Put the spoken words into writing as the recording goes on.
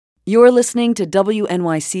You're listening to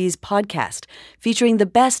WNYC's podcast, featuring the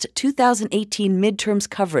best 2018 midterms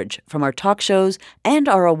coverage from our talk shows and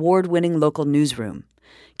our award-winning local newsroom.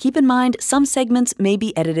 Keep in mind, some segments may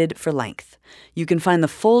be edited for length. You can find the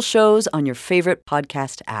full shows on your favorite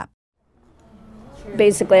podcast app.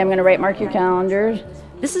 Basically, I'm going to mark your calendars.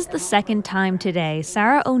 This is the second time today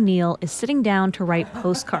Sarah O'Neill is sitting down to write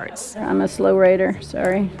postcards. I'm a slow writer,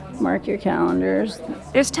 sorry. Mark your calendars.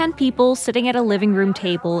 There's 10 people sitting at a living room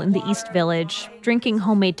table in the East Village, drinking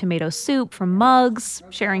homemade tomato soup from mugs,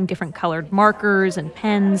 sharing different colored markers and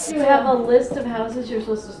pens. You have a list of houses you're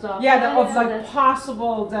supposed to stop of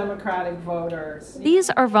possible Democratic voters.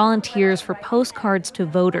 These are volunteers for Postcards to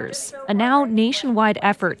Voters, a now nationwide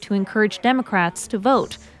effort to encourage Democrats to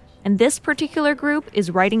vote. And this particular group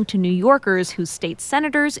is writing to New Yorkers whose state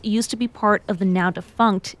senators used to be part of the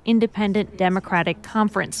now-defunct Independent Democratic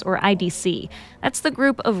Conference, or IDC. That's the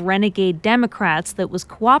group of renegade Democrats that was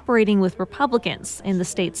cooperating with Republicans in the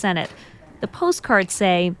state Senate. The postcards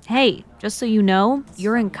say, hey, just so you know,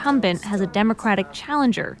 your incumbent has a Democratic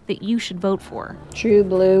challenger that you should vote for. True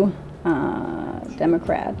Blue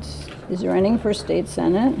Democrat is running for state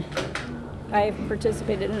Senate. I've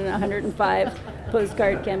participated in 105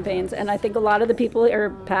 postcard campaigns, and I think a lot of the people here,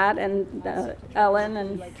 Pat and Ellen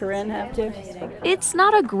and Corinne, have to. It's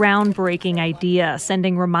not a groundbreaking idea,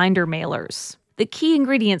 sending reminder mailers. The key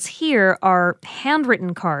ingredients here are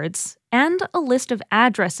handwritten cards and a list of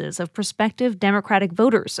addresses of prospective Democratic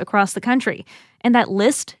voters across the country. And that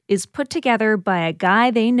list is put together by a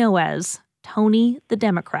guy they know as Tony the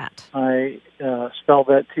Democrat. I spell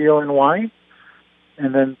that Tony,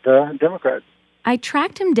 and then the Democrat. I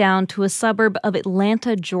tracked him down to a suburb of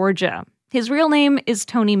Atlanta, Georgia. His real name is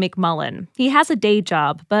Tony McMullen. He has a day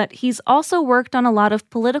job, but he's also worked on a lot of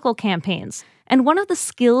political campaigns. And one of the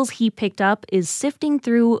skills he picked up is sifting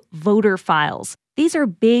through voter files. These are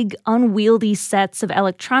big, unwieldy sets of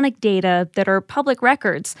electronic data that are public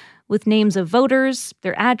records, with names of voters,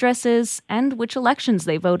 their addresses, and which elections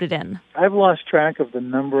they voted in. I've lost track of the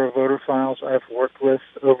number of voter files I've worked with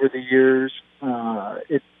over the years.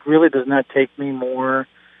 It really does not take me more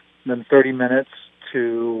than 30 minutes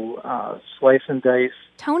to slice and dice.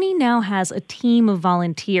 Tony now has a team of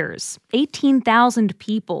volunteers, 18,000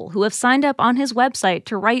 people who have signed up on his website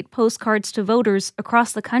to write postcards to voters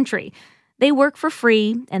across the country. They work for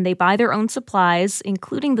free, and they buy their own supplies,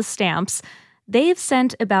 including the stamps. They've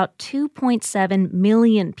sent about 2.7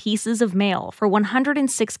 million pieces of mail for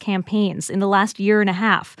 106 campaigns in the last year and a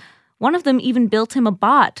half. One of them even built him a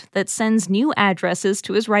bot that sends new addresses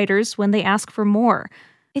to his writers when they ask for more.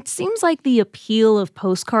 It seems like the appeal of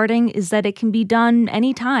postcarding is that it can be done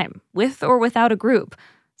anytime, with or without a group.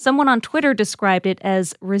 Someone on Twitter described it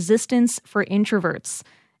as resistance for introverts.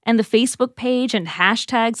 And the Facebook page and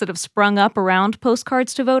hashtags that have sprung up around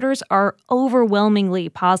Postcards to Voters are overwhelmingly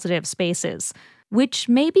positive spaces, which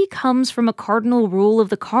maybe comes from a cardinal rule of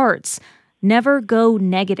the cards: never go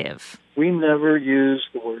negative. We never use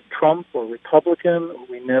the word Trump or Republican.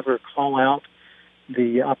 We never call out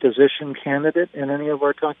the opposition candidate in any of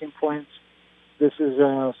our talking points. This is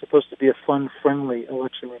supposed to be a fun, friendly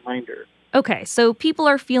election reminder. Okay, so people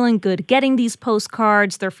are feeling good getting these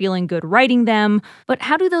postcards, they're feeling good writing them, but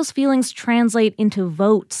how do those feelings translate into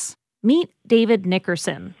votes? Meet David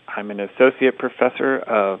Nickerson. I'm an associate professor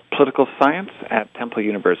of political science at Temple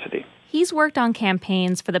University. He's worked on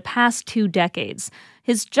campaigns for the past 2 decades.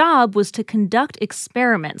 His job was to conduct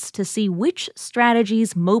experiments to see which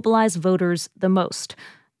strategies mobilize voters the most.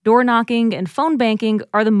 Door knocking and phone banking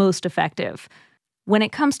are the most effective. When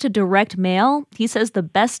it comes to direct mail, he says the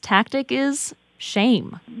best tactic is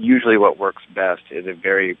shame. Usually what works best is a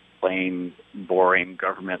very plain, boring,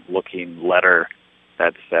 government-looking letter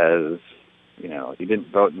that says, you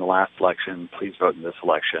didn't vote in the last election, please vote in this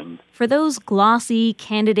election. For those glossy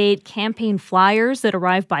candidate campaign flyers that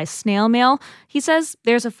arrive by snail mail, he says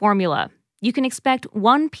there's a formula. You can expect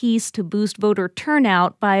one piece to boost voter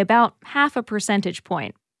turnout by about 0.5 percentage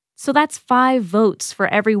point. So that's 5 votes for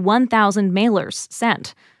every 1,000 mailers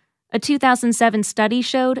sent. A 2007 study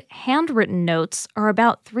showed handwritten notes are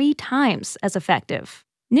about 3 times as effective.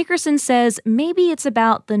 Nickerson says maybe it's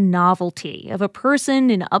about the novelty of a person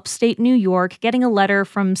in upstate New York getting a letter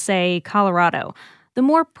from, say, Colorado. The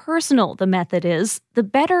more personal the method is, the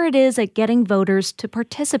better it is at getting voters to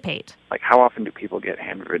participate. Like, how often do people get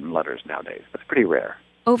handwritten letters nowadays? That's pretty rare.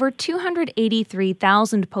 Over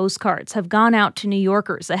 283,000 postcards have gone out to New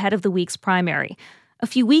Yorkers ahead of the week's primary. A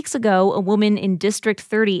few weeks ago, a woman in District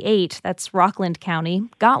 38, that's Rockland County,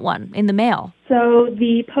 got one in the mail. So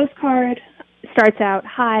the postcard starts out,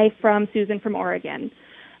 "Hi, from Susan from Oregon."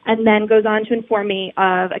 and then goes on to inform me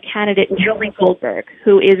of a candidate, Julie Goldberg,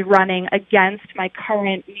 who is running against my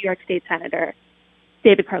current New York State Senator,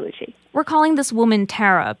 David Carlucci. We're calling this woman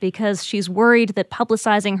Tara because she's worried that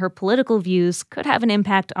publicizing her political views could have an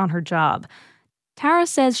impact on her job. Tara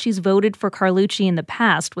says she's voted for Carlucci in the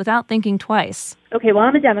past without thinking twice. Okay, well,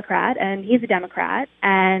 I'm a Democrat, and he's a Democrat,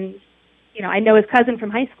 and, I know his cousin from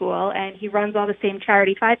high school, and he runs all the same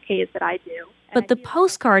charity 5Ks that I do. But the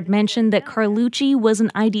postcard mentioned that Carlucci was an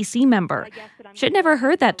IDC member. She'd never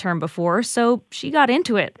heard that term before, so she got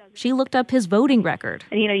into it. She looked up his voting record.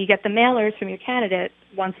 And, you get the mailers from your candidate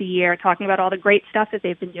once a year talking about all the great stuff that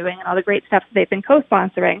they've been doing and all the great stuff that they've been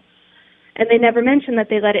co-sponsoring. And they never mention that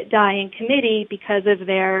they let it die in committee because of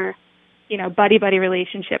their, buddy-buddy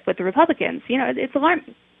relationship with the Republicans. It's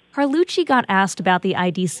alarming. Carlucci got asked about the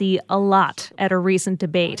IDC a lot at a recent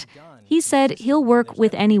debate. He said he'll work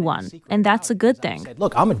with anyone, and that's a good thing.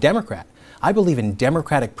 Look, I'm a Democrat. I believe in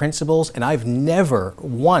democratic principles, and I've never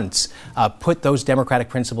once put those democratic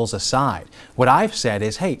principles aside. What I've said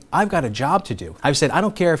is, hey, I've got a job to do. I've said, I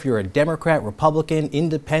don't care if you're a Democrat, Republican,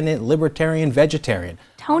 independent, libertarian, vegetarian.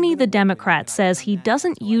 Tony, the Democrat, says he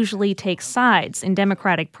doesn't usually take sides in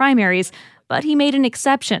Democratic primaries, but he made an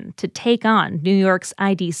exception to take on New York's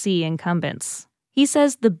IDC incumbents. He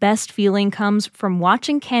says the best feeling comes from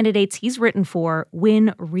watching candidates he's written for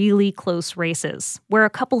win really close races, where a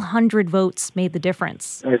couple hundred votes made the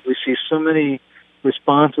difference. We see so many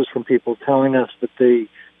responses from people telling us that they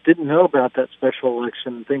didn't know about that special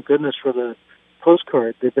election. Thank goodness for the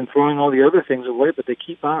postcard. They've been throwing all the other things away, but they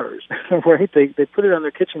keep ours, right? They put it on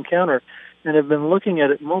their kitchen counter and have been looking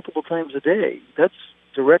at it multiple times a day. That's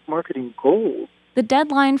direct marketing gold. The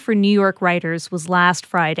deadline for New York writers was last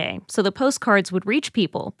Friday, so the postcards would reach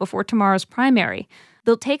people before tomorrow's primary.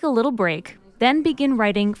 They'll take a little break, then begin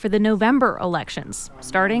writing for the November elections,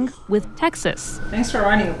 starting with Texas. Thanks for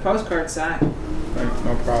writing the postcard, Zach.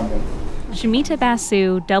 No problem. Shamita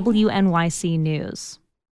Basu, WNYC News.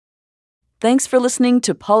 Thanks for listening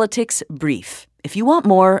to Politics Brief. If you want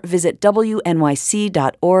more, visit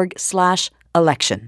wnyc.org/election.